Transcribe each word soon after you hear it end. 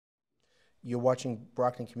You're watching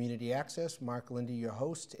Brockton Community Access. Mark Lindy, your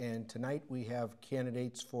host, and tonight we have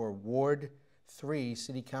candidates for Ward 3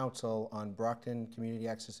 City Council on Brockton Community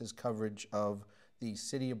Access's coverage of the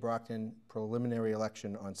City of Brockton preliminary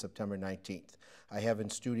election on September 19th. I have in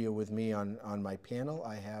studio with me on my panel,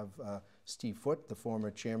 I have Steve Foote, the former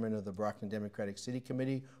chairman of the Brockton Democratic City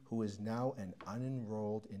Committee, who is now an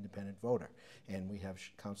unenrolled independent voter. And we have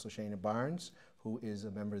Councillor Shana Barnes, who is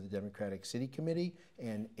a member of the Democratic City Committee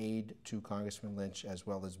and aide to Congressman Lynch, as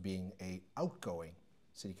well as being an outgoing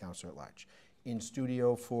city councilor at large. In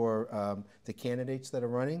studio for the candidates that are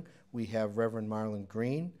running, we have Reverend Marlon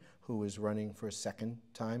Green, who is running for a second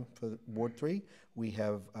time for Ward 3. We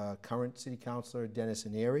have current city councilor Dennis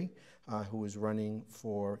Eaniri, who is running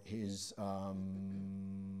for his,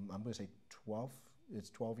 I'm going to say 12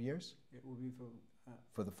 years? It will be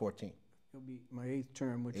for the 14th. It'll be my 8th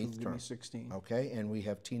term, which will give me 16. Okay, and we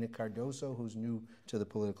have Tina Cardoso, who's new to the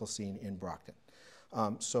political scene in Brockton.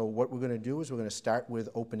 So what we're going to do is we're going to start with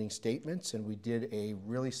opening statements, and we did a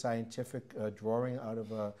really scientific drawing out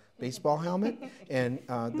of a baseball helmet. And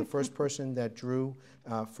the first person that drew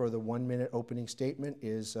for the 1-minute opening statement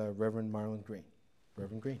is Reverend Marlon Green.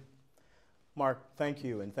 Reverend Green. Mark, thank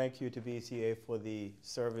you, and thank you to BCA for the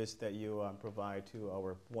service that you provide to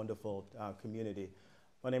our wonderful community.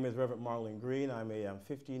 My name is Reverend Marlon Green. I'm a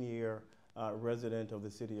 15-year resident of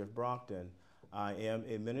the city of Brockton. I am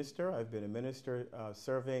a minister. I've been a minister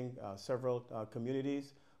serving several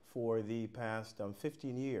communities for the past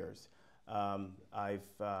 15 years. I've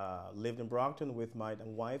lived in Brockton with my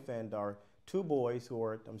wife and our 2 boys who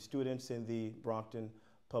are students in the Brockton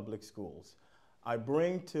public schools. I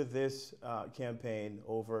bring to this campaign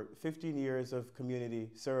over 15 years of community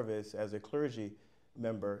service as a clergy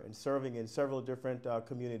member and serving in several different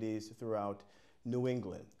communities throughout New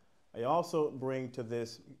England. I also bring to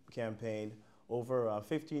this campaign over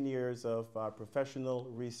 15 years of professional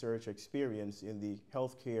research experience in the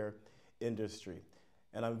healthcare industry.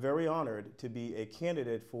 And I'm very honored to be a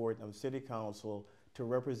candidate for City Council to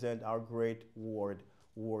represent our great ward,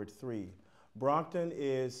 Ward 3. Brockton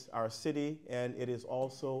is our city, and it is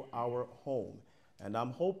also our home. And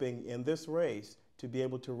I'm hoping in this race to be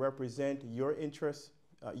able to represent your interests,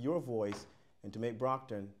 your voice, and to make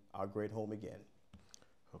Brockton our great home again.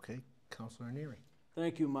 Okay, Councillor Eaniri.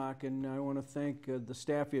 Thank you, Mark, and I want to thank the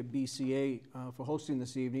staff here at BCA for hosting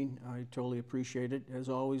this evening. I totally appreciate it. As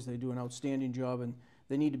always, they do an outstanding job, and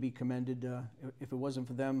they need to be commended. If it wasn't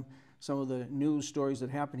for them, some of the news stories that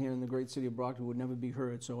happen here in the great city of Brockton would never be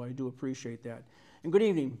heard, so I do appreciate that. And good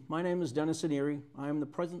evening. My name is Dennis Eaniri. I am the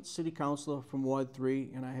present city councilor from Ward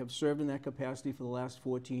 3, and I have served in that capacity for the last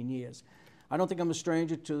 14 years. I don't think I'm a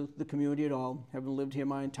stranger to the community at all, having lived here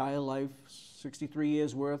my entire life, 63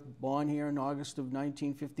 years worth, born here in August of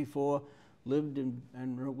 1954, lived and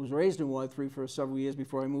was raised in Ward 3 for several years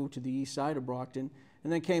before I moved to the east side of Brockton,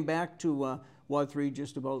 and then came back to Ward 3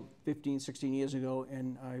 just about 15, 16 years ago,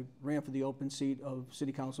 and I ran for the open seat of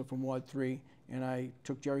city council from Ward 3, and I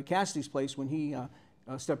took Jerry Cassidy's place when he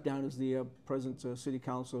stepped down as the present city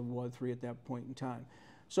council of Ward 3 at that point in time.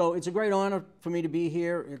 So it's a great honor for me to be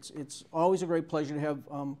here. It's always a great pleasure to have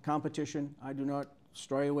competition. I do not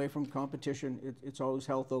stray away from competition. It's always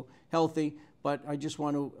healthy, but I just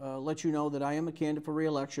want to let you know that I am a candidate for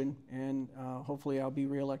re-election, and hopefully I'll be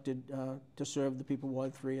re-elected to serve the people of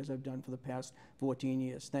Ward 3 as I've done for the past 14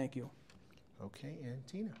 years. Thank you. Okay, and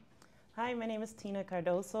Tina. Hi, my name is Tina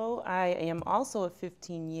Cardoso. I am also a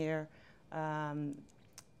 15-year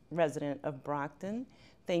resident of Brockton.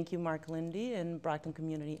 Thank you, Mark Lindy and Brockton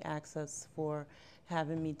Community Access, for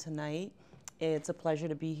having me tonight. It's a pleasure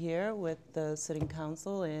to be here with the City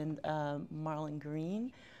Council and Marlon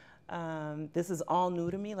Green. This is all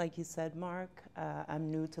new to me, like you said, Mark.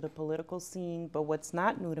 I'm new to the political scene, but what's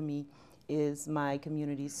not new to me is my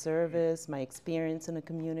community service, my experience in the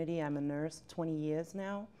community. I'm a nurse, 20 years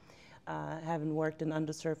now, having worked in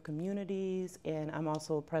underserved communities, and I'm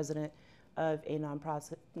also president of a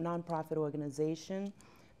nonprofit organization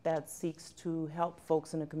that seeks to help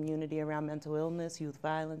folks in the community around mental illness, youth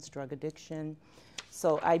violence, drug addiction.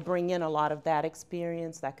 So I bring in a lot of that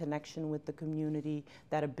experience, that connection with the community,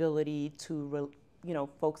 that ability to,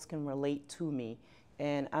 folks can relate to me.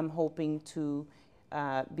 And I'm hoping to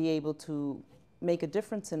be able to make a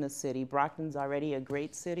difference in the city. Brockton's already a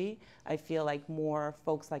great city. I feel like more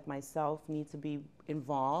folks like myself need to be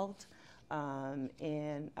involved.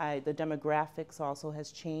 And the demographics also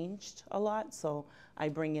has changed a lot, so I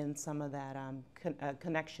bring in some of that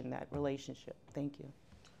connection, that relationship. Thank you.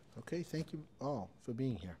 Okay, thank you all for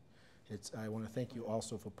being here. I want to thank you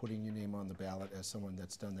also for putting your name on the ballot. As someone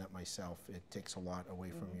that's done that myself, it takes a lot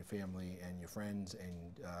away from your family and your friends,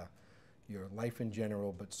 and your life in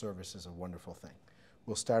general, but service is a wonderful thing.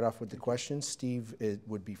 We'll start off with the questions. Steve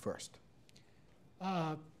would be first.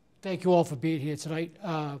 Thank you all for being here tonight.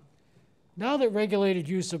 Now that regulated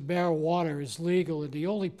use of marijuana is legal and the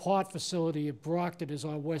only pot facility in Brockton is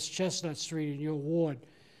on West Chestnut Street in your ward,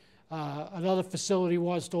 another facility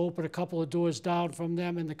wants to open a couple of doors down from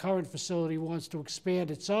them, and the current facility wants to expand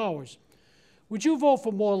its hours. Would you vote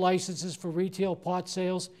for more licenses for retail pot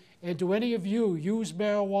sales? And do any of you use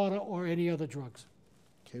marijuana or any other drugs?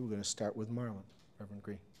 Okay, we're going to start with Marlon. Reverend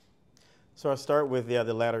Green. So I'll start with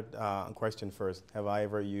the latter question first. Have I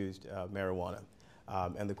ever used marijuana?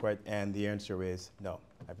 And the answer is no,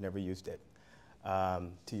 I've never used it.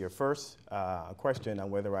 To your first question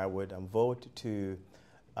on whether I would vote to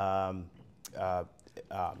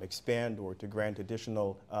expand or to grant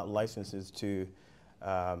additional licenses to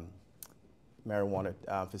marijuana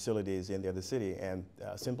facilities in the other city, and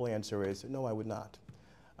simple answer is no, I would not.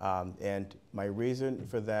 And my reason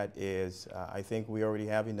for that is I think we already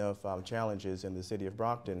have enough challenges in the city of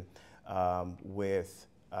Brockton with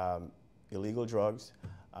illegal drugs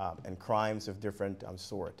and crimes of different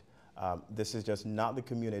sort. This is just not the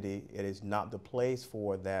community. It is not the place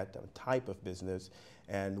for that type of business.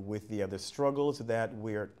 And with the other struggles that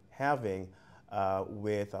we're having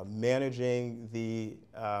with managing the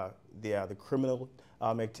criminal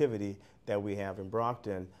activity that we have in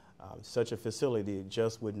Brockton, such a facility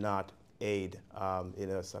just would not aid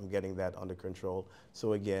in us getting that under control.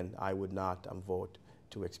 So again, I would not vote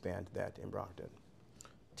to expand that in Brockton.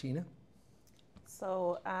 Tina?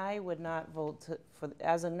 So I would not vote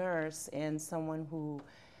as a nurse and someone who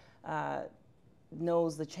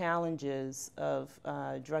knows the challenges of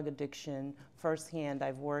drug addiction firsthand.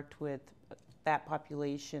 I've worked with that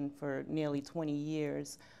population for nearly 20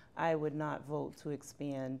 years. I would not vote to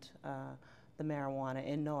expand the marijuana.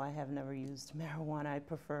 And no, I have never used marijuana. I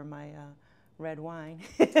prefer my red wine.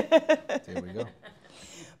 There we go.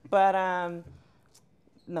 But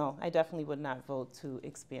no, I definitely would not vote to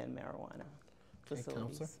expand marijuana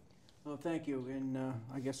facilities. Councillor? Well, thank you, and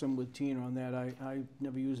I guess I'm with Tina on that. I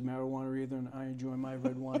never use marijuana either, and I enjoy my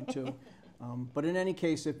red wine too. But in any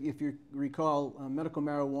case, if you recall, medical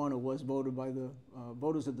marijuana was voted by the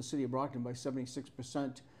voters of the city of Brockton by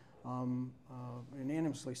 76%,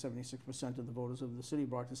 unanimously 76% of the voters of the city of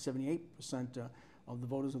Brockton, 78% of the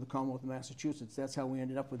voters of the Commonwealth of Massachusetts. That's how we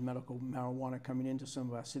ended up with medical marijuana coming into some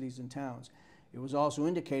of our cities and towns. It was also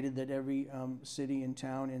indicated that every city and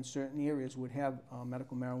town in certain areas would have a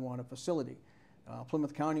medical marijuana facility.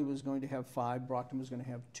 Plymouth County was going to have 5, Brockton was going to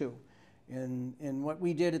have 2. And what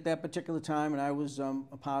we did at that particular time, and I was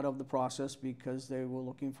a part of the process because they were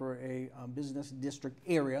looking for a business district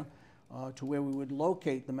area to where we would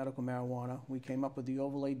locate the medical marijuana. We came up with the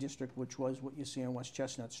overlay district, which was what you see on West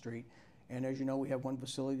Chestnut Street. And as you know, we have one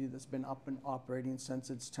facility that's been up and operating since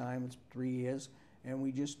its time. It's 3 years. And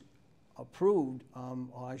we just approved,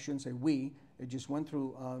 or I shouldn't say we, it just went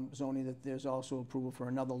through zoning that there's also approval for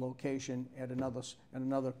another location at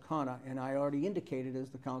another corner. And I already indicated as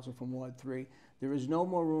the council from Ward 3, there is no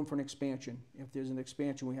more room for an expansion. If there's an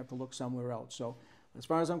expansion, we have to look somewhere else. So as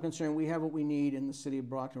far as I'm concerned, we have what we need in the city of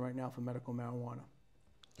Brockton right now for medical marijuana.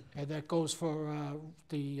 And that goes for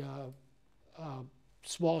the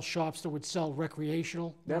small shops that would sell recreational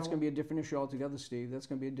marijuana? That's going to be a different issue altogether, Steve. That's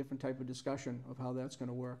going to be a different type of discussion of how that's going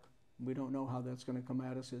to work. We don't know how that's going to come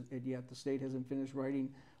at us yet. The state hasn't finished writing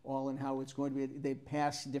all in how it's going to be. They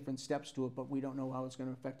passed different steps to it, but we don't know how it's going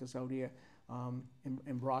to affect us out here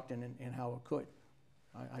in Brockton and how it could.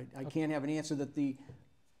 I can't have an answer that the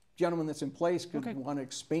gentleman that's in place could want to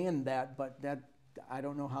expand that, but that I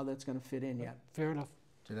don't know how that's going to fit in yet. Fair enough.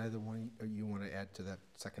 Did either one of you want to add to that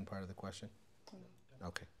second part of the question?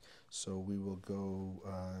 Okay, so we will go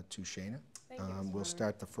to Shana. We'll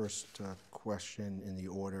start the first question in the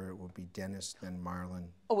order. It will be Dennis, then Marlon.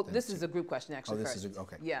 Oh, well, this is a group question actually. Oh, this first. is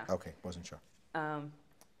okay. Yeah. Okay, wasn't sure.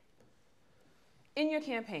 In your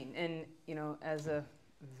campaign, and you know, as a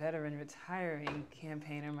veteran retiring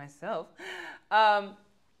campaigner myself,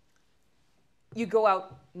 you go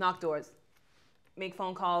out, knock doors, make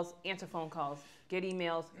phone calls, answer phone calls, get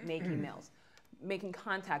emails, make emails, making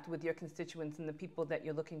contact with your constituents and the people that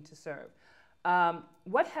you're looking to serve.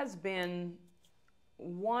 What has been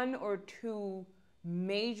one or two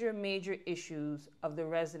major issues of the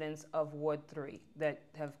residents of Ward 3 that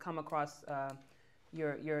have come across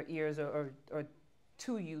your ears or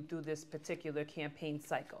to you through this particular campaign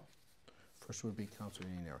cycle? First would be Councillor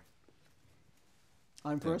Eaniri.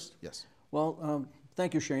 I'm first? Yes. Well,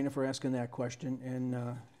 thank you, Shana, for asking that question. And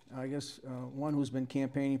I guess one who's been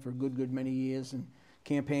campaigning for a good many years, and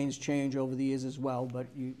campaigns change over the years as well, but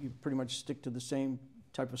you pretty much stick to the same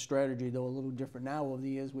type of strategy, though a little different now over the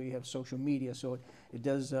years where you have social media, so it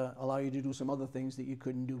does allow you to do some other things that you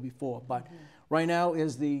couldn't do before. But right now,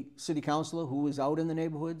 as the city councilor who is out in the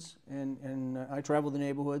neighborhoods, and I travel the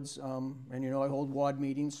neighborhoods, and I hold ward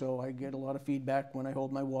meetings, so I get a lot of feedback when I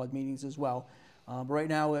hold my ward meetings as well. But right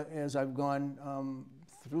now, as I've gone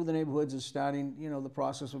through the neighborhoods, is starting, the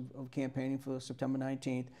process of campaigning for September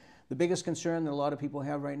 19th. The biggest concern that a lot of people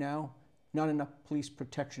have right now, not enough police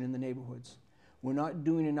protection in the neighborhoods. We're not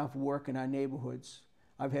doing enough work in our neighborhoods.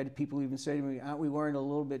 I've had people even say to me, aren't we worrying a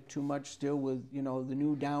little bit too much still with, the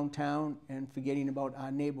new downtown and forgetting about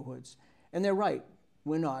our neighborhoods? And they're right,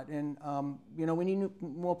 we're not. And, we need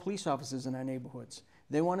more police officers in our neighborhoods.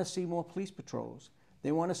 They want to see more police patrols.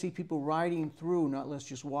 They want to see people riding through, not less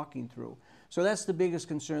just walking through. So that's the biggest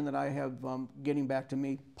concern that I have, getting back to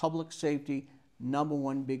me. Public safety, number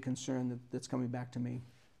one big concern that's coming back to me.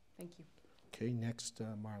 Thank you. Okay, next,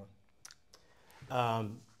 Marlon.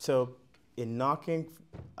 So in knocking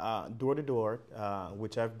door to door,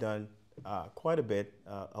 which I've done quite a bit,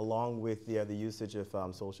 along with the usage of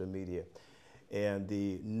social media, and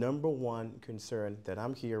the number one concern that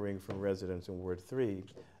I'm hearing from residents in Ward 3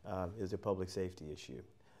 is a public safety issue.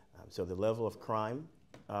 So the level of crime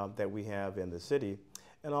that we have in the city,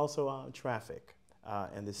 and also traffic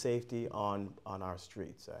and the safety on our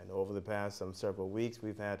streets. I know over the past several weeks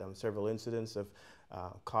we've had several incidents of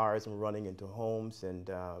cars running into homes, and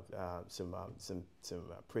some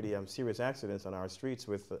pretty serious accidents on our streets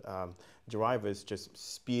with drivers just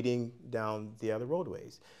speeding down the other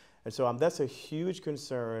roadways. And so that's a huge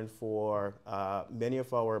concern for many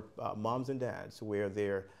of our moms and dads where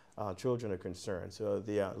their children are concerned. So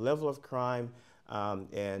the level of crime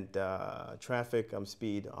and traffic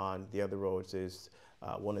speed on the other roads is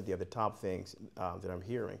one of the other top things that I'm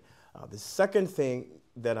hearing. The second thing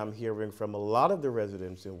that I'm hearing from a lot of the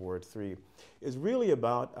residents in Ward 3 is really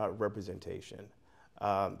about representation.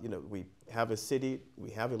 We have a city,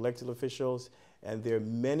 we have elected officials, and there are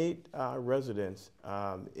many residents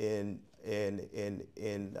in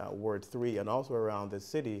Ward 3 and also around the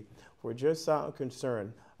city who are just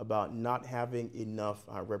concerned about not having enough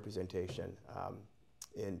representation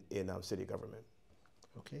in city government.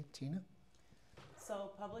 Okay, Tina?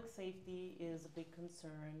 So public safety is a big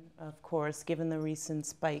concern, of course, given the recent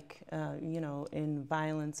spike, in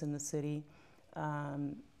violence in the city.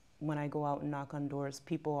 When I go out and knock on doors,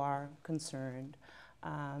 people are concerned.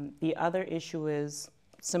 The other issue is,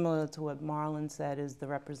 similar to what Marlon said, is the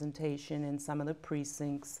representation in some of the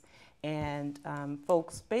precincts. And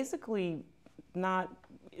folks basically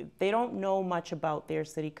they don't know much about their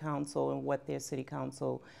city council and what their city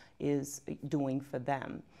council is doing for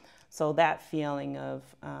them. So that feeling of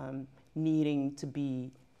needing to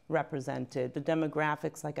be represented. The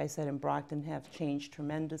demographics, like I said, in Brockton have changed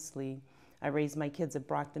tremendously. I raised my kids at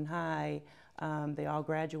Brockton High. They all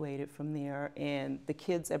graduated from there. And the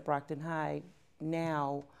kids at Brockton High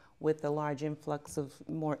now, with the large influx of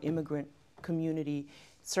more immigrant community,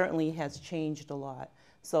 certainly has changed a lot.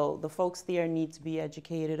 So the folks there need to be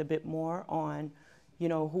educated a bit more on,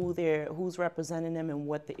 who's representing them and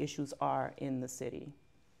what the issues are in the city.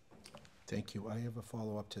 Thank you. I have a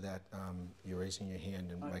follow-up to that. You're raising your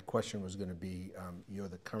hand, and my question was going to be, you're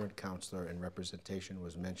the current counselor, and representation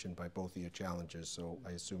was mentioned by both of your challengers, so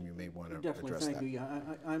I assume you may want to address that. Definitely, thank you.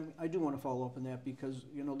 Yeah, I do want to follow up on that because,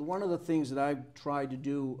 one of the things that I've tried to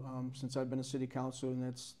do since I've been a city councilor, and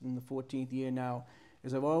that's in the 14th year now,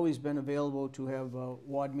 is I've always been available to have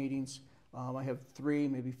ward meetings. I have 3,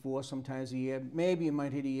 maybe 4 sometimes a year. Maybe it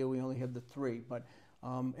might hit a year we only have the 3, but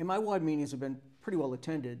and my ward meetings have been pretty well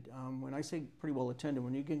attended. When I say pretty well attended,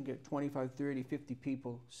 when you can get 25, 30, 50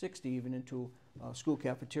 people, 60 even into a school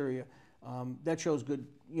cafeteria, that shows good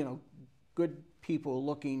people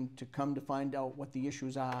looking to come to find out what the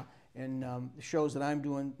issues are, and shows that I'm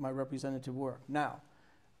doing my representative work. Now,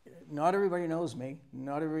 not everybody knows me.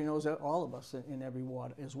 Not everybody knows all of us in every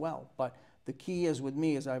ward as well. But the key is with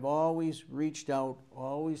me is I've always reached out,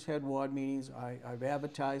 always had ward meetings. I've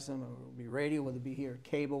advertised them, whether it be radio, whether it be here,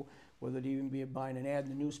 cable, whether it even be buying an ad in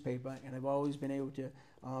the newspaper. And I've always been able to,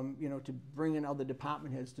 to bring in other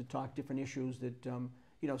department heads to talk different issues that,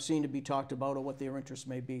 seem to be talked about or what their interests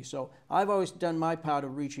may be. So I've always done my part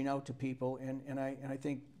of reaching out to people, and I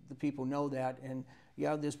think the people know that. And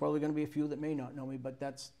yeah, there's probably going to be a few that may not know me, but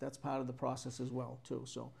that's part of the process as well, too.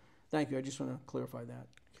 So thank you. I just want to clarify that.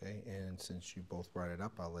 Okay, and since you both brought it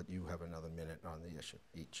up, I'll let you have another minute on the issue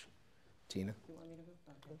each. Tina? You want me to go?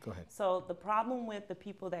 Okay. Go ahead. So the problem with the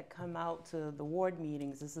people that come out to the ward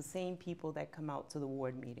meetings is the same people that come out to the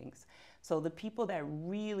ward meetings. So the people that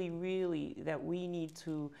really, that we need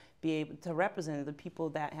to be able to represent are the people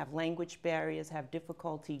that have language barriers, have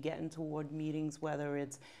difficulty getting to ward meetings, whether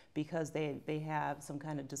it's because they have some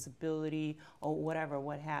kind of disability or whatever,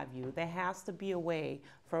 what have you. There has to be a way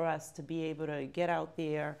for us to be able to get out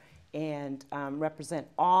there and represent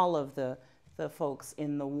all of the folks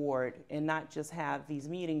in the ward and not just have these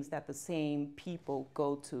meetings that the same people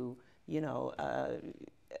go to. You know,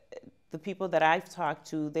 the people that I've talked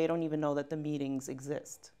to, they don't even know that the meetings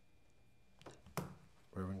exist.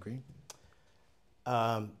 Reverend Green?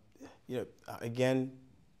 You know, again,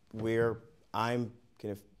 I'm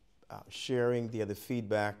kind of sharing the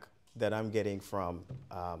feedback that I'm getting from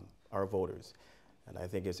our voters. And I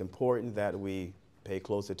think it's important that we pay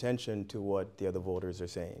close attention to what the other voters are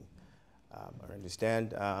saying. I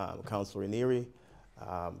understand Councillor Eaniri,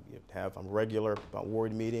 you have regular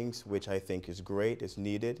ward meetings, which I think is great, is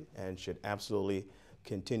needed, and should absolutely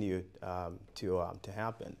continue to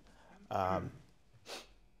happen.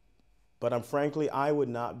 But frankly, I would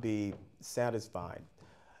not be satisfied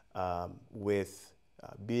with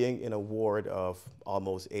being in a ward of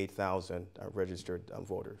almost 8,000 registered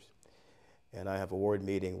voters. And I have a ward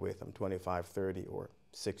meeting with 25, 30, or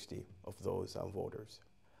 60 of those voters.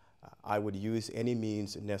 I would use any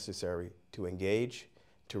means necessary to engage,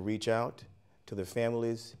 to reach out to the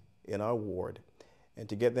families in our ward, and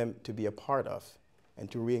to get them to be a part of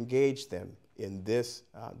and to re-engage them in this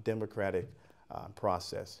democratic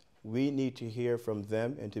process. We need to hear from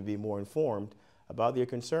them and to be more informed about their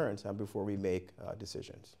concerns before we make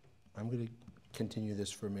decisions. I'm going to continue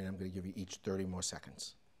this for a minute. I'm going to give you each 30 more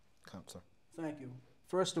seconds. Councillor. Thank you.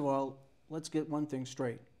 First of all, let's get one thing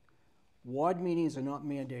straight. Ward meetings are not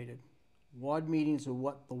mandated. Ward meetings are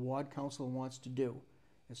what the ward councilor wants to do.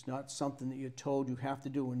 It's not something that you're told you have to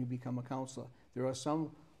do when you become a councilor. There are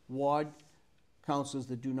some ward councilors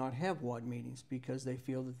that do not have ward meetings because they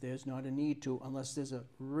feel that there's not a need to unless there's a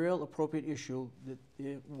real appropriate issue that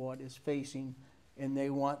the ward is facing and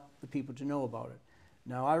they want the people to know about it.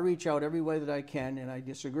 Now, I reach out every way that I can, and I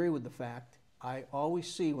disagree with the fact. I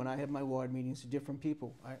always see when I have my ward meetings different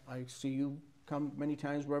people. I see you come many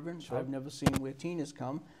times, Reverend. Sure. I've never seen where Tina's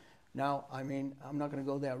come. Now, I mean, I'm not going to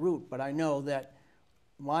go that route, but I know that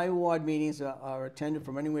my ward meetings are attended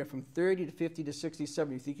from anywhere from 30 to 50 to 60,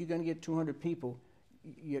 70. You think you're going to get 200 people,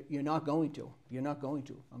 you're not going to. You're not going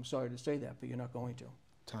to. I'm sorry to say that, but you're not going to.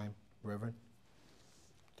 Time, Reverend.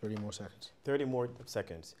 30 more seconds. 30 more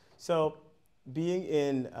seconds. So being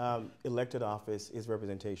in elected office is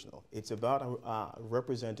representational. It's about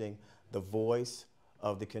representing the voice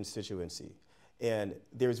of the constituency. And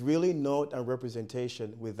there's really no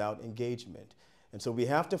representation without engagement. And so we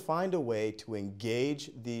have to find a way to engage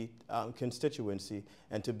the constituency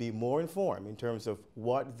and to be more informed in terms of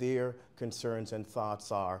what their concerns and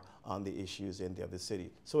thoughts are on the issues in the other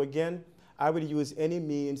city. So again, I would use any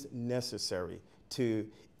means necessary to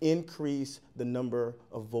increase the number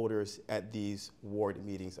of voters at these ward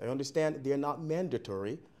meetings. I understand they're not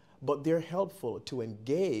mandatory, but they're helpful to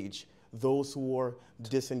engage those who are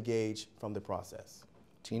disengaged from the process.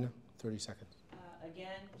 Tina, 30 seconds. Again,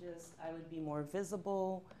 I would be more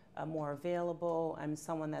visible, more available. I'm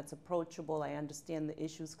someone that's approachable. I understand the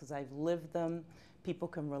issues because I've lived them. People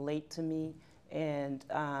can relate to me. And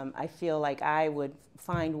I feel like I would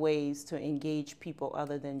find ways to engage people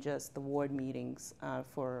other than just the ward meetings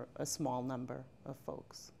for a small number of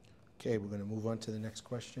folks. Okay, we're going to move on to the next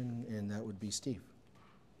question, and that would be Steve.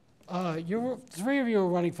 Three of you are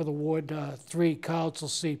running for the Ward 3 council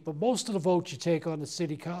seat, but most of the votes you take on the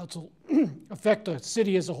city council affect the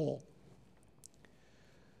city as a whole.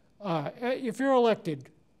 If you're elected,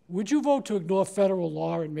 would you vote to ignore federal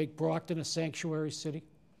law and make Brockton a sanctuary city?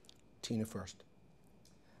 Tina first.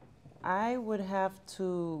 I would have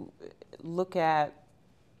to look at,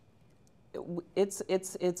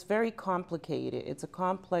 it's very complicated. It's a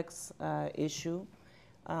complex issue.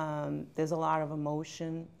 There's a lot of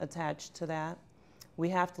emotion attached to that. We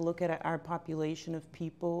have to look at our population of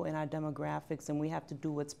people and our demographics, and we have to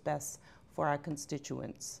do what's best for our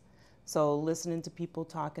constituents. So listening to people,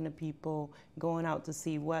 talking to people, going out to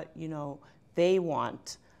see what they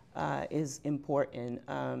want is important.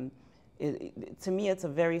 To me, it's a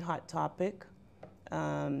very hot topic.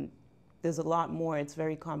 There's a lot more. It's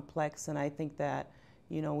very complex, and I think that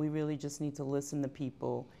we really just need to listen to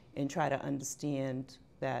people and try to understand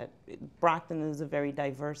that Brockton is a very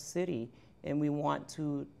diverse city, and we want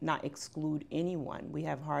to not exclude anyone. We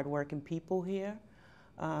have hardworking people here,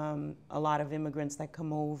 a lot of immigrants that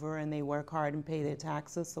come over and they work hard and pay their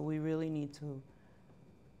taxes, so we really need to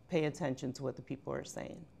pay attention to what the people are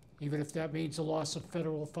saying. Even if that means a loss of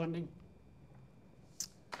federal funding?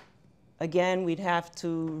 Again, we'd have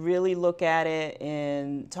to really look at it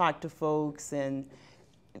and talk to folks, and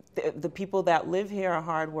the people that live here are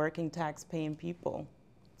hardworking, tax-paying people.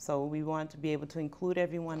 So we want to be able to include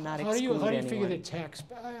everyone, not exclude anyone. How do you figure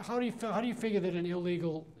that how do you figure that an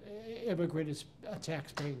illegal immigrant is a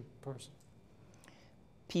tax-paying person?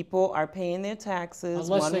 People are paying their taxes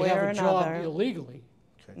Unless one they way have or a another. job illegally.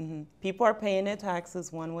 Okay. People are paying their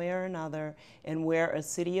taxes one way or another, and we're a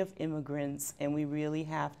city of immigrants, and we really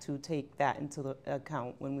have to take that into the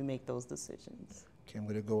account when we make those decisions. Okay, I'm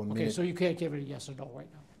going to go a minute. Okay, so you can't give it a yes or no right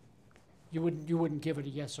now. You wouldn't give it a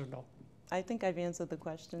yes or no. I think I've answered the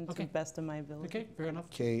question to Okay. the best of my ability. Okay, fair enough.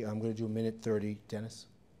 Okay, I'm going to do a minute 30. Dennis?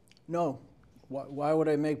 No. Why would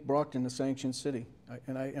I make Brockton a sanctioned city?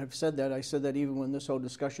 I've said that. I said that even when this whole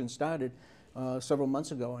discussion started several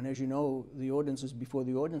months ago. And as you know, the ordinance is before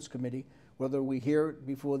the ordinance committee. Whether we hear it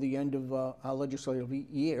before the end of our legislative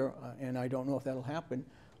year, and I don't know if that'll happen,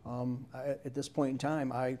 at this point in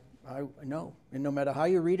time, I know. And no matter how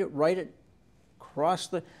you read it, write it, cross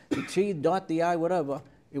the T, dot the I, whatever,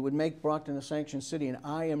 it would make Brockton a sanctioned city. And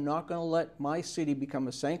I am not going to let my city become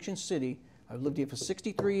a sanctioned city. I've lived here for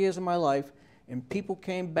 63 years of my life, and people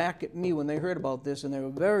came back at me when they heard about this, and they were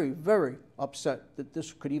very, very upset that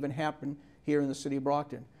this could even happen here in the city of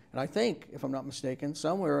Brockton. And I think, if I'm not mistaken,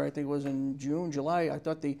 somewhere, I think it was in June, July, I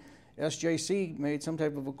thought the SJC made some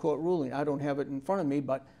type of a court ruling. I don't have it in front of me,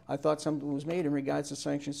 but I thought something was made in regards to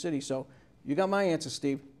sanctioned city. So you got my answer,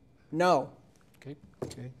 Steve. No. Okay.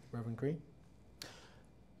 Okay. Reverend Green?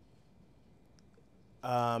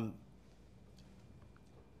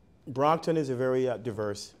 Brockton is a very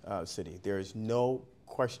diverse city. There is no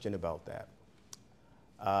question about that.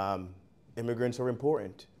 Immigrants are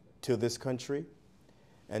important to this country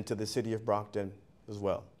and to the city of Brockton as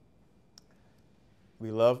well.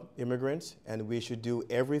 We love immigrants, and we should do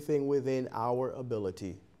everything within our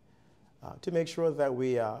ability to make sure that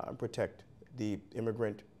we protect the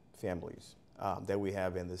immigrant families that we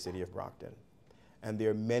have in the city of Brockton. And there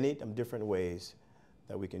are many different ways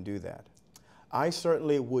that we can do that. I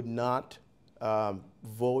certainly would not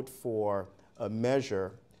vote for a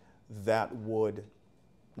measure that would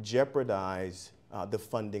jeopardize the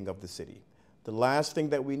funding of the city. The last thing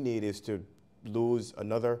that we need is to lose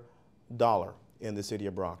another dollar in the city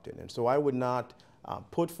of Brockton. And so I would not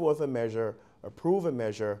put forth a measure, approve a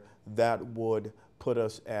measure that would put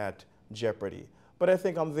us at jeopardy. But I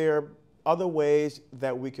think there are other ways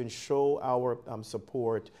that we can show our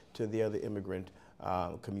support to the other immigrant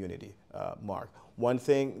community, Mark. One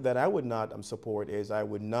thing that I would not support is I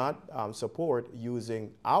would not support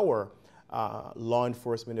using our law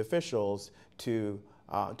enforcement officials to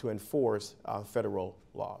enforce federal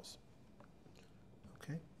laws.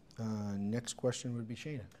 Okay. Next question would be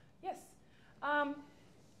Shana. Yes.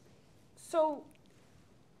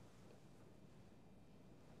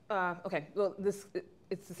 Okay, well,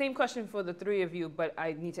 it's the same question for the three of you, but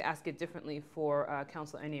I need to ask it differently for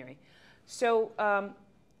Councillor Eaniri. So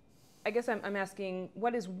I guess I'm asking,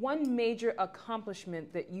 what is one major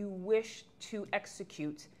accomplishment that you wish to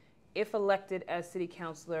execute if elected as city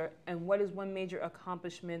councilor, and what is one major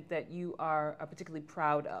accomplishment that you are particularly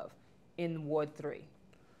proud of in Ward 3?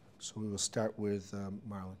 So we will start with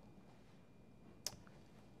Marlon.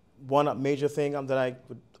 One major thing that I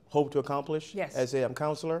would hope to accomplish as a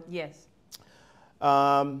councilor? Yes.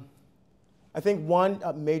 I think one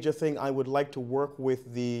major thing I would like to work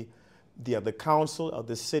with the council of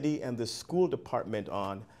the city and the school department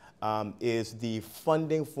on is the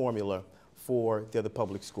funding formula for the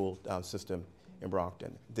public school system in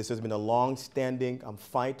Brockton. This has been a long-standing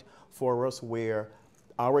fight for us, where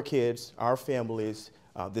our kids, our families,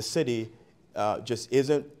 the city just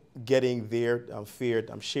isn't getting their fair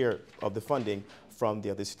share of the funding from the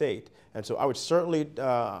other state. And so I would certainly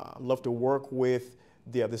love to work with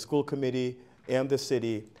the school committee and the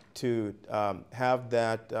city to have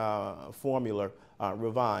that formula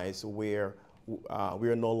revised, where we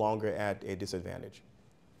are no longer at a disadvantage.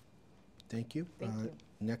 Thank you. Thank you.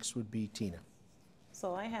 Next would be Tina.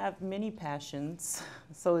 So I have many passions,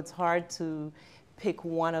 so it's hard to pick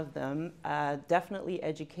one of them. Definitely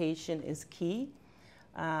education is key.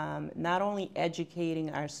 Not only educating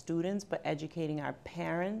our students, but educating our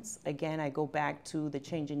parents. Again, I go back to the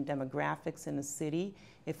changing demographics in the city.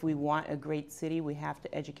 If we want a great city, we have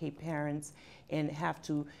to educate parents and have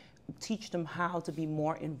to teach them how to be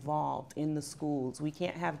more involved in the schools. We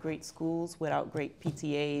can't have great schools without great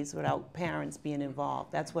PTAs, without parents being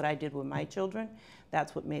involved. That's what I did with my children.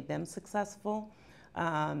 That's what made them successful.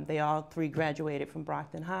 They all three graduated from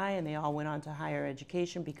Brockton High, and they all went on to higher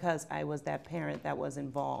education because I was that parent that was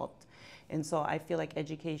involved. And so I feel like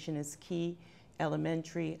education is key,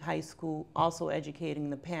 elementary, high school, also educating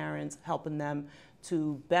the parents, helping them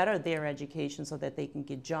to better their education so that they can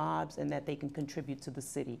get jobs and that they can contribute to the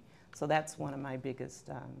city. So that's one of my biggest.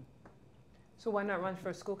 So why not run for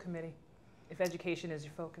a school committee if education is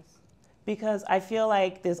your focus? Because I feel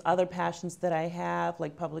like there's other passions that I have,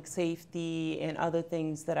 like public safety and other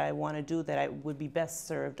things that I want to do that I would be best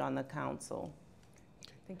served on the council.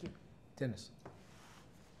 Thank you. Dennis.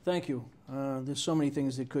 Thank you. There's so many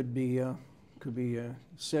things that could be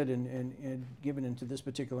said and given into this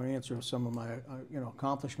particular answer of some of my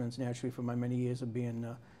accomplishments naturally from my many years of being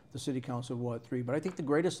the City Council of Ward 3. But I think the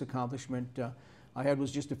greatest accomplishment I had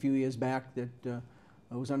was just a few years back that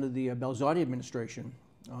I was under the Belzotti administration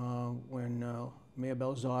when Mayor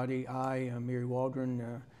Belzotti, Mary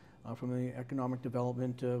Waldron from the Economic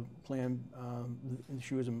Development Plan,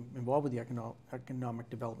 she was involved with the Economic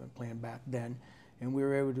Development Plan back then. And we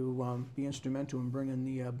were able to be instrumental in bringing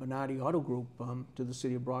the Bernardi Auto Group to the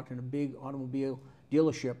city of Brockton, a big automobile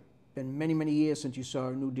dealership. Been many, many years since you saw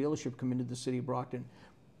a new dealership come into the city of Brockton.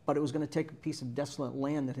 But it was going to take a piece of desolate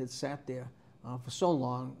land that had sat there for so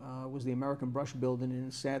long. It was the American Brush Building, and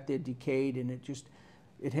it sat there decayed, and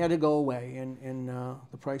it had to go away. And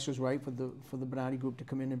the price was right for the Bernardi Group to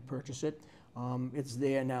come in and purchase it. It's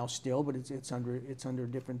there now still, but it's under a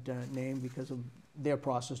different name because of their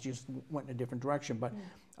process just went in a different direction. But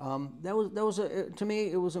that was to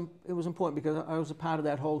me it was important because I was a part of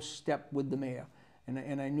that whole step with the mayor,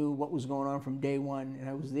 and I knew what was going on from day one, and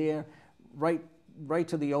I was there right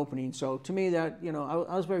to the opening. So to me that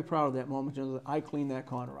I was very proud of that moment. I cleaned that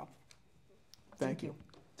corner up. Thank you.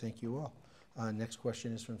 Thank you all. Next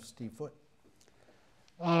question is from Steve Foote.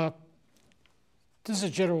 This is a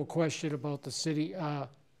general question about the city.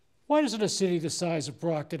 Why doesn't a city the size of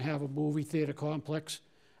Brockton have a movie theater complex?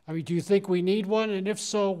 I mean, do you think we need one? And if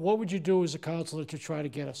so, what would you do as a councilor to try to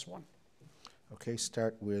get us one? Okay,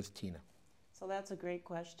 start with Tina. So that's a great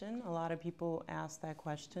question. A lot of people ask that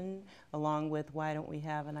question, along with why don't we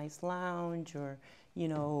have a nice lounge or,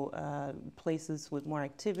 places with more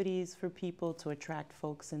activities for people to attract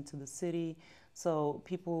folks into the city. So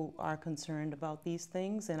people are concerned about these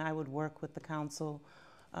things, and I would work with the council.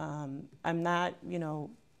 I'm not,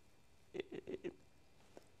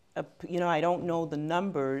 I don't know the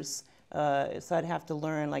numbers, so I'd have to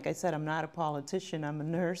learn. Like I said, I'm not a politician. I'm a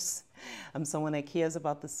nurse. I'm someone that cares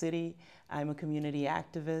about the city. I'm a community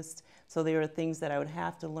activist. So there are things that I would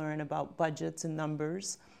have to learn about budgets and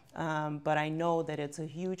numbers. But I know that it's a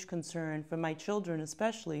huge concern for my children,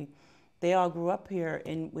 especially. They all grew up here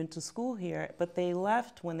and went to school here, but they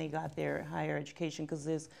left when they got their higher education because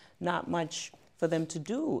there's not much for them to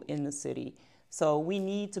do in the city. So we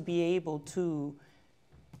need to be able to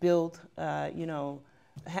build,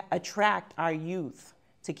 attract our youth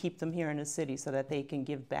to keep them here in the city so that they can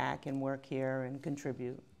give back and work here and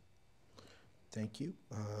contribute. Thank you.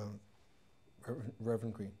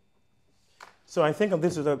 Reverend Green. So I think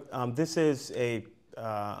this is a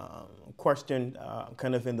question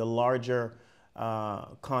kind of in the larger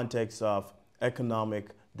context of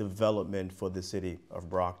economic development for the city of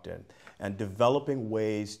Brockton and developing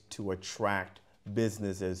ways to attract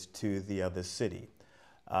businesses to the other city.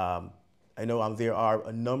 I know there are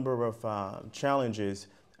a number of challenges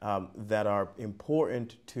that are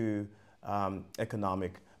important to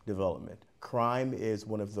economic development. Crime is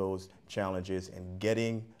one of those challenges, and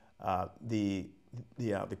getting the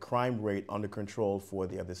crime rate under control for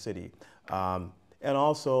the other city. And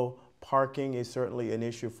also, parking is certainly an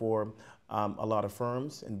issue for a lot of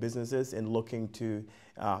firms and businesses in looking to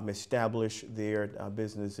establish their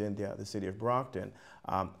business in the city of Brockton.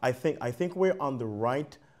 I think we're on the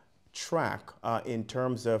right track in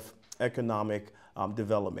terms of economic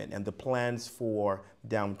development and the plans for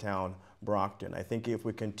downtown Brockton. I think if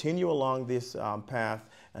we continue along this path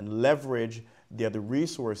and leverage the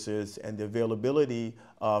resources and the availability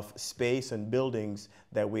of space and buildings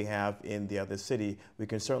that we have in the other city, we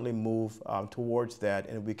can certainly move towards that,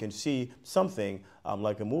 and we can see something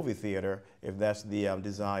like a movie theater if that's the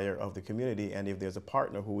desire of the community, and if there's a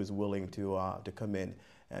partner who is willing to come in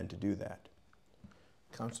and to do that.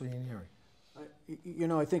 Councillor Eaniri.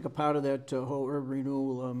 I think a part of that whole urban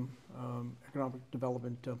renewal economic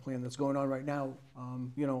development plan that's going on right now,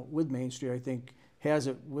 with Main Street, I think has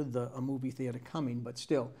it with a movie theater coming, but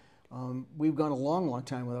still, we've gone a long, long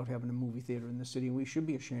time without having a movie theater in the city, and we should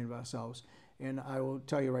be ashamed of ourselves. And I will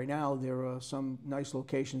tell you right now, there are some nice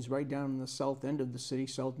locations right down in the south end of the city,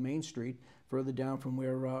 South Main Street, further down from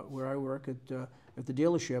where I work at the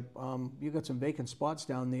dealership. You've got some vacant spots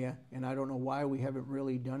down there, and I don't know why we haven't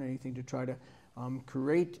really done anything to try to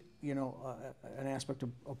create, you know, an aspect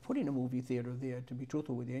of putting a movie theater there, to be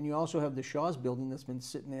truthful with you. And you also have the Shaw's building that's been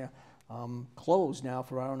sitting there closed now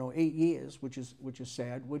for, I don't know, 8 years, which is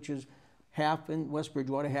sad, which is half in West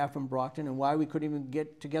Bridgewater, half in Brockton, and why we couldn't even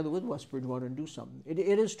get together with West Bridgewater and do something. It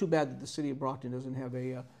is too bad that the city of Brockton doesn't have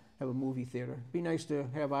a movie theater. It'd be nice to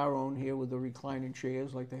have our own here with the reclining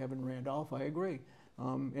chairs like they have in Randolph. I agree.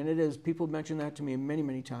 And it is, people mention that to me many,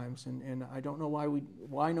 many times, and I don't know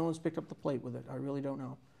why no one's picked up the plate with it. I really don't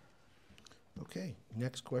know. Okay,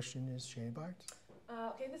 next question is Shane Bart.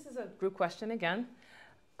 Okay, this is a group question again.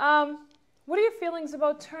 What are your feelings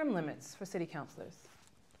about term limits for city councilors?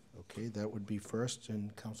 Okay, that would be first,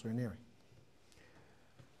 and Councillor Eaniri.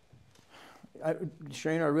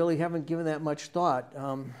 Shane, I really haven't given that much thought.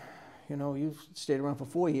 You know, you've stayed around for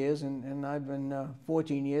 4 years, and I've been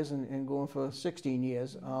 14 years and going for 16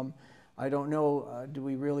 years. I don't know, do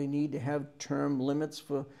we really need to have term limits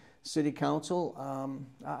for city council?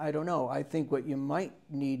 I don't know. I think what you might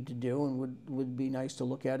need to do, and would be nice to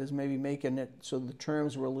look at, is maybe making it so the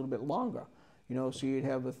terms were a little bit longer. You know, so you'd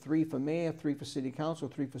have a 3 for mayor, 3 for city council,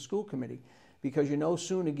 3 for school committee, because you no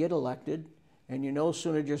sooner get elected, and you no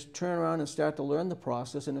sooner just turn around and start to learn the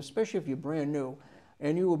process, and especially if you're brand new,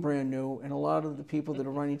 and you were brand new, and a lot of the people that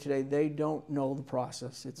are running today, they don't know the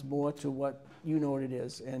process. It's more to what you know what it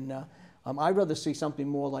is, and I'd rather see something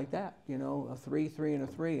more like that, you know, a 3, 3, and a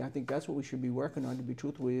 3. I think that's what we should be working on, to be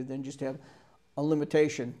truthful with you, than just have a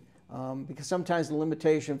limitation. Because sometimes the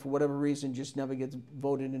limitation, for whatever reason, just never gets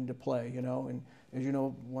voted into play, you know. And as you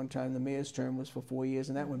know, one time the mayor's term was for 4 years,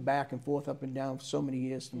 and that went back and forth, up and down for so many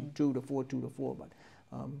years, from 2 to 4, 2 to 4. But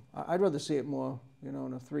I'd rather see it more, you know,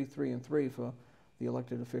 in a 3, 3, and 3 for the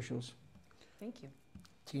elected officials. Thank you.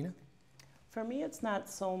 Tina? For me, it's not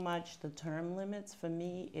so much the term limits. For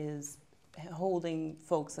me, is holding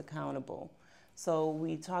folks accountable. So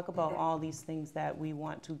we talk about all these things that we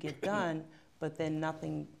want to get done, but then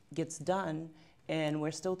nothing gets done, and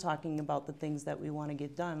we're still talking about the things that we want to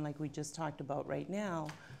get done, like we just talked about right now.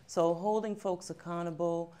 So holding folks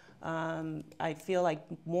accountable, I feel like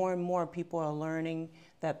more and more people are learning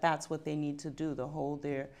that that's what they need to do, to hold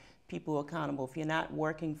their people accountable. If you're not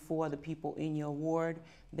working for the people in your ward,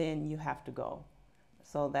 then you have to go.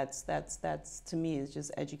 So that's to me, is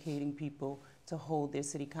just educating people to hold their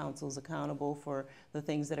city councils accountable for the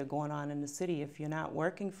things that are going on in the city. If you're not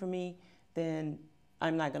working for me, then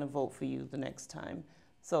I'm not going to vote for you the next time.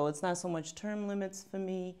 So it's not so much term limits for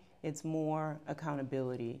me, it's more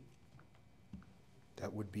accountability.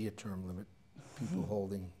 That would be a term limit, people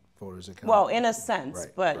holding voters accountable. Well, in a sense,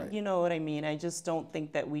 Right, but right. you know what I mean. I just don't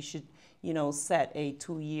think that we should, you know, set a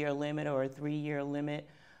 2-year limit or a 3-year limit.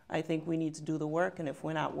 I think we need to do the work, and if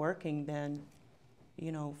we're not working, then,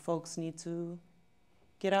 you know, folks need to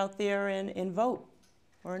get out there and vote,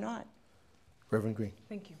 or not. Reverend Green.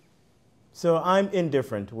 Thank you. So I'm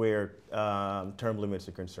indifferent where term limits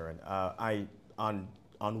are concerned.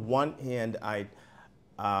 On one hand, I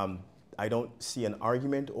don't see an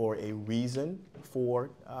argument or a reason for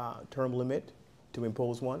term limit to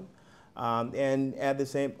impose one, and at the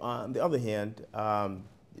same, on the other hand,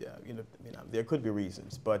 there could be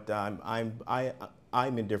reasons, but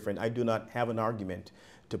I'm indifferent. I do not have an argument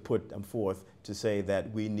to put forth to say that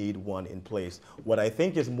we need one in place. What I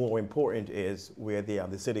think is more important is where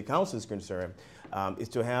the city council is concerned, is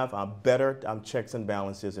to have better checks and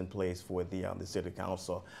balances in place for the city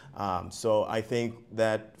council. So I think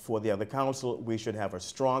that for the other council, we should have a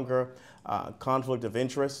stronger conflict of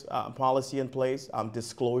interest policy in place,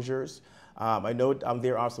 disclosures. I know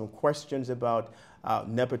there are some questions about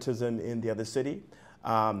nepotism in the other city.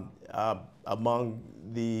 Among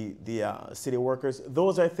the city workers.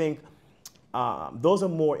 Those, I think, those are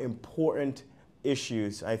more important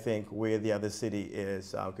issues, I think, where the other city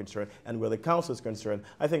is concerned and where the council is concerned.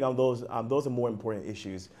 I think those are more important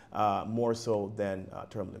issues, more so than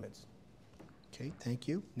term limits. Okay, thank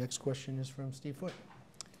you. Next question is from Steve Foote.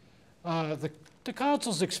 The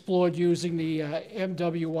council's explored using the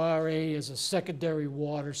MWRA as a secondary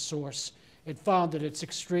water source and found that it's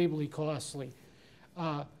extremely costly.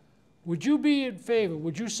 Would you be in favor,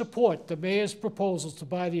 would you support the mayor's proposals to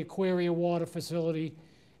buy the Aquarium water facility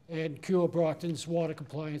and cure Brockton's water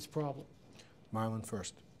compliance problem? Marlon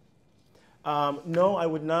first. No, I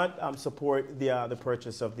would not support the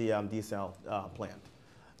purchase of the desal plant.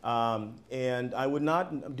 And I would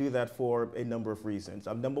not do that for a number of reasons.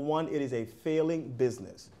 Number one, it is a failing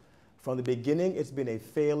business. From the beginning, it's been a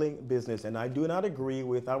failing business, and I do not agree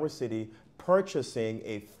with our city purchasing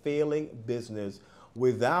a failing business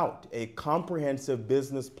without a comprehensive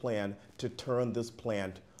business plan to turn this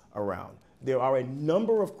plant around. There are a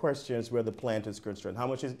number of questions where the plant is concerned. How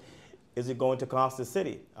much is it going to cost the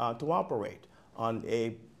city to operate on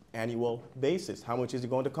an annual basis? How much is it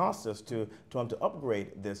going to cost us to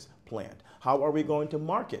upgrade this plant? How are we going to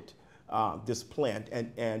market this plant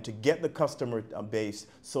and to get the customer base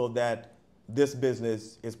so that this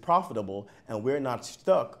business is profitable and we're not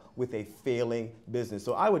stuck with a failing business?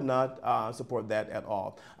 So I would not support that at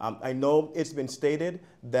all. I know it's been stated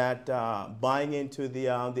that buying into the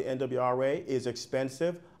NWRA is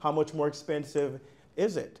expensive. How much more expensive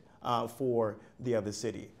is it for the other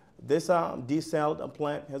city? This desal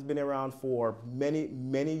plant has been around for many,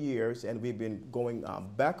 many years, and we've been going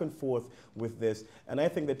back and forth with this. And I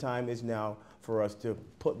think the time is now for us to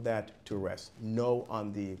put that to rest. No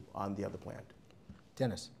on the other plant.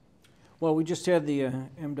 Dennis. Well, we just had the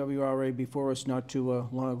MWRA before us not too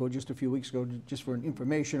long ago, just a few weeks ago, just for an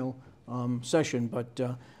informational session. But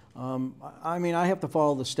I mean, I have to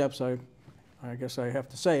follow the steps. I guess I have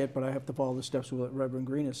to say it, but I have to follow the steps of what Reverend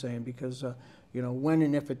Green is saying, because you know, when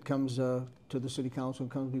and if it comes to the City Council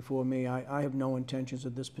and comes before me, I have no intentions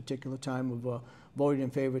at this particular time of voting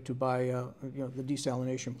in favor to buy you know, the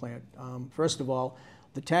desalination plant. First of all,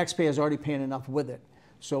 the taxpayer is already paying enough with it.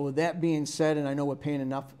 So with that being said, and I know we're paying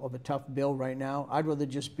enough of a tough bill right now, I'd rather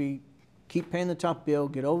just keep paying the tough bill,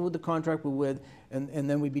 get over with the contract we're with, and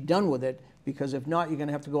then we'd be done with it. Because if not, you're going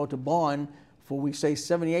to have to go out to bond for, we say,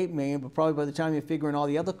 $78 million, but probably by the time you're figuring all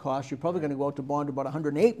the other costs, you're probably going to go out to bond about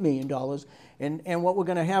 $108 million. And what we're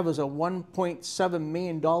going to have is a $1.7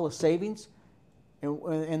 million savings.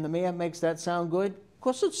 And the mayor makes that sound good? Of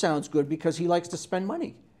course it sounds good, because he likes to spend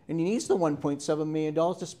money. And he needs the $1.7 million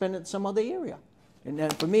to spend it in some other area. And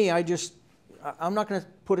then for me, I'm not going to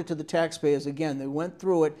put it to the taxpayers again. They went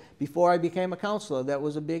through it before I became a councilor. That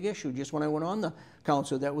was a big issue. Just when I went on the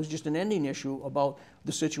council, that was just an ending issue about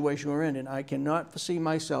the situation we're in. And I cannot foresee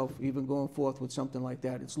myself even going forth with something like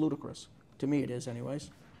that. It's ludicrous. To me, it is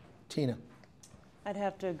anyways. Tina. I'd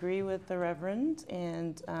have to agree with the Reverend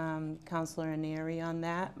and Councillor Eaniri on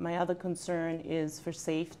that. My other concern is for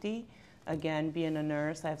safety. Again, being a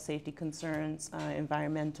nurse, I have safety concerns,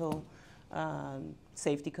 environmental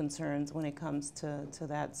safety concerns when it comes to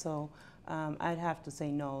that. So I'd have to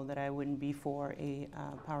say no, that I wouldn't be for a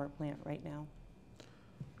power plant right now.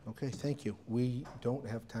 Okay, thank you. We don't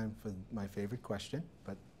have time for my favorite question,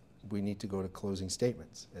 but we need to go to closing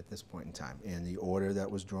statements at this point in time. And the order that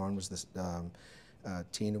was drawn was this,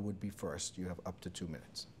 Tina would be first. You have up to 2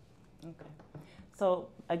 minutes. Okay. So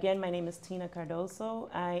again, my name is Tina Cardoso.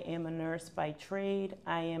 I am a nurse by trade.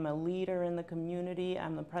 I am a leader in the community.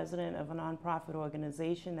 I'm the president of a nonprofit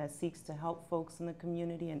organization that seeks to help folks in the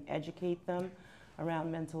community and educate them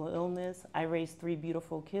around mental illness. I raised 3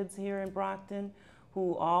 beautiful kids here in Brockton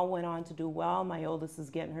who all went on to do well. My oldest is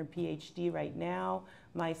getting her PhD right now.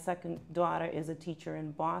 My second daughter is a teacher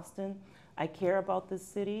in Boston. I care about this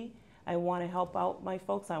city. I want to help out my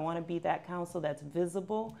folks. I want to be that council that's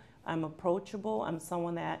visible. I'm approachable. I'm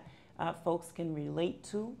someone that folks can relate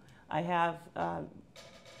to. I have I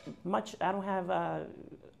don't have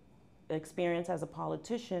experience as a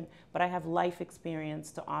politician, but I have life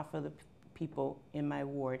experience to offer the people in my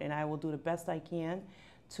ward. And I will do the best I can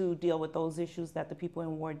to deal with those issues that the people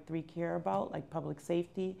in Ward 3 care about, like public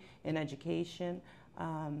safety and education,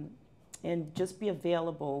 and just be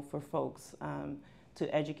available for folks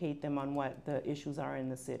to educate them on what the issues are in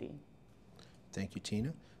the city. Thank you,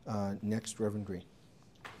 Tina. Next, Reverend Green.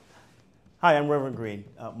 Hi, I'm Reverend Green,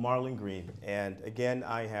 Marlon Green, and again,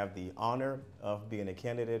 I have the honor of being a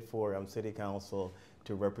candidate for City Council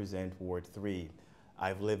to represent Ward 3.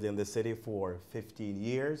 I've lived in the city for 15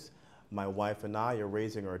 years. My wife and I are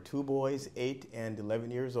raising our 2 boys, 8 and 11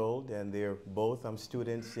 years old, and they're both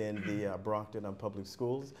students in the Brockton Public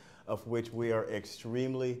Schools, of which we are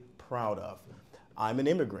extremely proud of. I'm an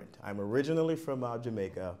immigrant. I'm originally from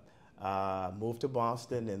Jamaica. Moved to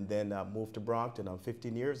Boston and then moved to Brockton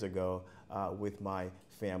 15 years ago with my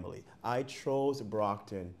family. I chose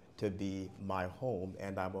Brockton to be my home,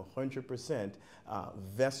 and I'm 100%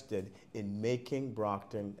 vested in making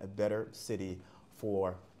Brockton a better city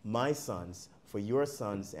for my sons, for your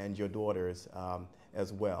sons and your daughters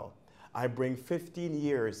as well. I bring 15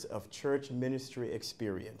 years of church ministry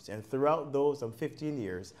experience, and throughout those 15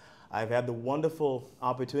 years, I've had the wonderful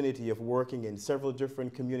opportunity of working in several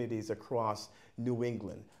different communities across New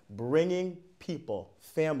England, bringing people,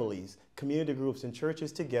 families, community groups, and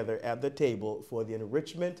churches together at the table for the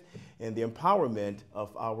enrichment and the empowerment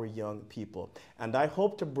of our young people. And I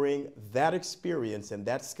hope to bring that experience and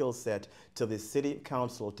that skill set to the City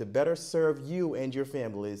Council to better serve you and your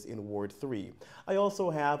families in Ward 3. I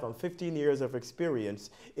also have 15 years of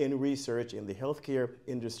experience in research in the healthcare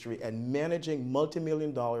industry and managing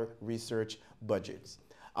multi-million-dollar research budgets.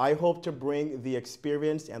 I hope to bring the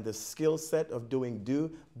experience and the skill set of doing due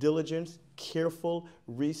diligence, careful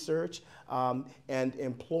research, and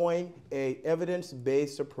employing an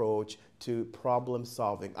evidence-based approach to problem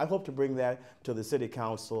solving. I hope to bring that to the City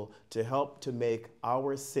Council to help to make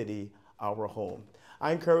our city our home.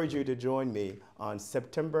 I encourage you to join me on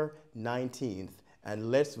September 19th, and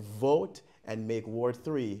let's vote and make Ward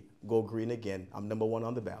 3 go green again. I'm #1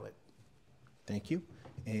 on the ballot. Thank you.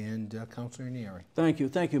 And Councillor Eaniri.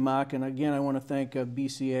 Thank you, Mark. And again, I want to thank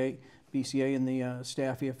BCA and the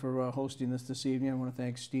staff here for hosting this evening. I want to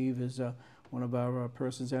thank Steve as one of our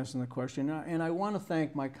persons asking the question. And I want to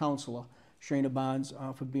thank my councillor, Shana Barnes,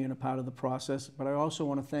 for being a part of the process. But I also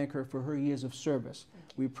want to thank her for her years of service.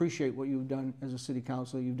 We appreciate what you've done as a city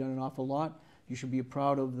councilor. You've done an awful lot. You should be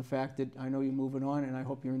proud of the fact that I know you're moving on, and I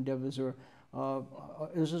hope your endeavors are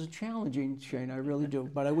this is challenging, Shane, I really do.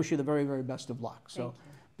 But I wish you the very, very best of luck. So,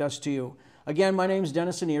 best to you. Again, my name is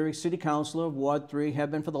Dennis Eaniri, City Councilor of Ward 3,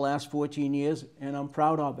 have been for the last 14 years, and I'm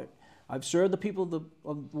proud of it. I've served the people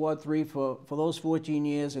of Ward 3 for those 14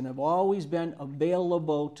 years, and have always been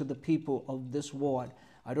available to the people of this ward.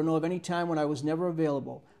 I don't know of any time when I was never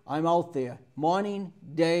available. I'm out there, morning,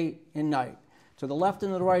 day, and night. To the left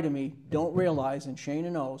and the right of me don't realize, and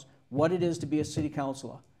Shana knows, what it is to be a city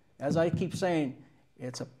councilor. As I keep saying,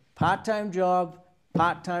 it's a part-time job,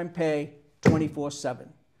 part-time pay, 24/7.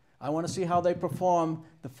 I want to see how they perform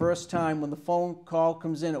the first time when the phone call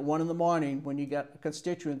comes in at 1 in the morning when you get a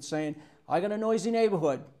constituent saying, I got a noisy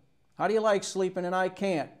neighborhood. How do you like sleeping and I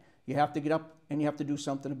can't? You have to get up and you have to do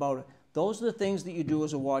something about it. Those are the things that you do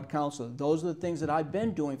as a ward councilor. Those are the things that I've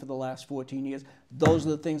been doing for the last 14 years. Those are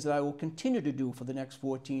the things that I will continue to do for the next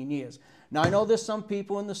 14 years. Now, I know there's some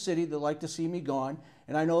people in the city that like to see me gone,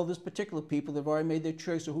 and I know there's particular people that have already made their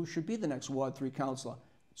choice of who should be the next Ward 3 councilor.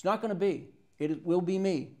 It's not going to be. It will be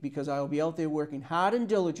me, because I will be out there working hard and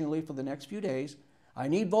diligently for the next few days. I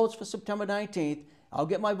need votes for September 19th. I'll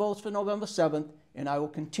get my votes for November 7th, and I will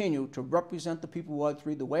continue to represent the people of Ward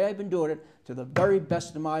 3 the way I've been doing it to the very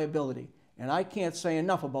best of my ability. And I can't say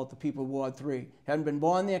enough about the people of Ward 3. Haven't been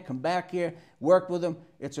born there, come back here, worked with them.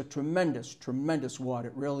 It's a tremendous, tremendous ward.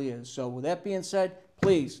 It really is. So with that being said,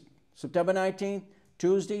 please, September 19th,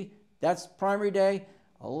 Tuesday, that's primary day.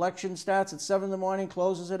 Election starts at 7 in the morning,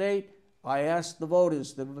 closes at 8. I ask the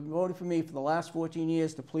voters that have been voting for me for the last 14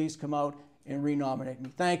 years to please come out and renominate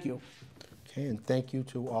me. Thank you. Okay, and thank you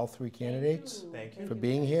to all three candidates for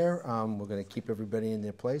being here. We're going to keep everybody in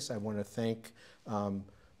their place. I want to thank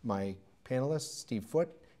my panelists, Steve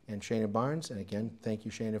Foote and Shana Barnes. And again, thank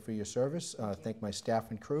you, Shana, for your service. Thank my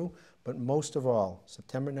staff and crew. But most of all,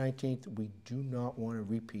 September 19th, we do not want a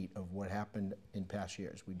repeat of what happened in past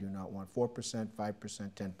years. We do not want 4%,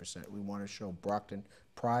 5%, 10%. We want to show Brockton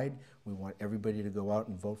pride. We want everybody to go out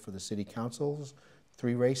and vote for the city councils,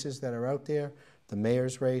 3 races that are out there, the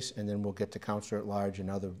mayor's race, and then we'll get to councilor at large and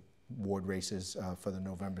other ward races for the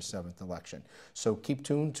November 7th election. So keep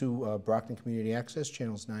tuned to Brockton Community Access,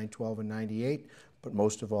 channels 9, 12, and 98, but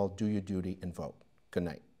most of all, do your duty and vote. Good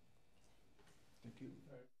night.